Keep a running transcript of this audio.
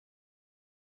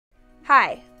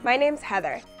Hi, my name's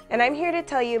Heather, and I'm here to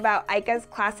tell you about iCA's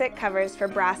classic covers for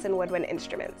brass and woodwind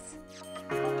instruments.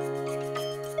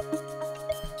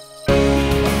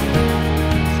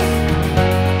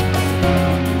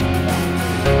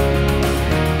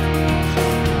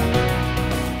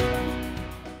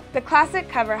 The classic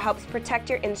cover helps protect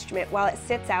your instrument while it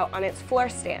sits out on its floor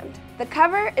stand. The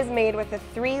cover is made with a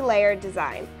 3-layer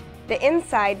design, the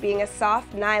inside being a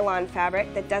soft nylon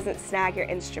fabric that doesn't snag your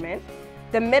instrument,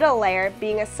 the middle layer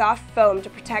being a soft foam to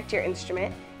protect your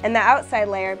instrument, and the outside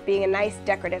layer being a nice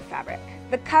decorative fabric.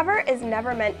 The cover is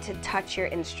never meant to touch your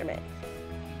instrument.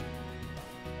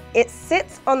 It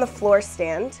sits on the floor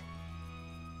stand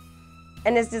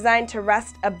and is designed to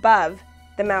rest above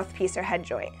the mouthpiece or head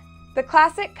joint. The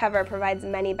classic cover provides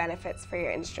many benefits for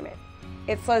your instrument.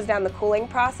 It slows down the cooling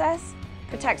process,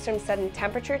 protects from sudden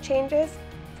temperature changes,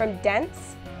 from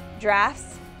dents,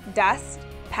 drafts, dust,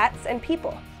 pets, and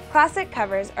people. Classic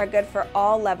covers are good for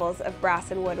all levels of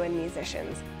brass and woodwind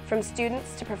musicians, from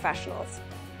students to professionals.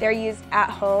 They're used at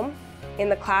home, in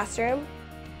the classroom,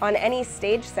 on any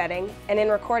stage setting, and in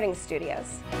recording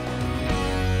studios.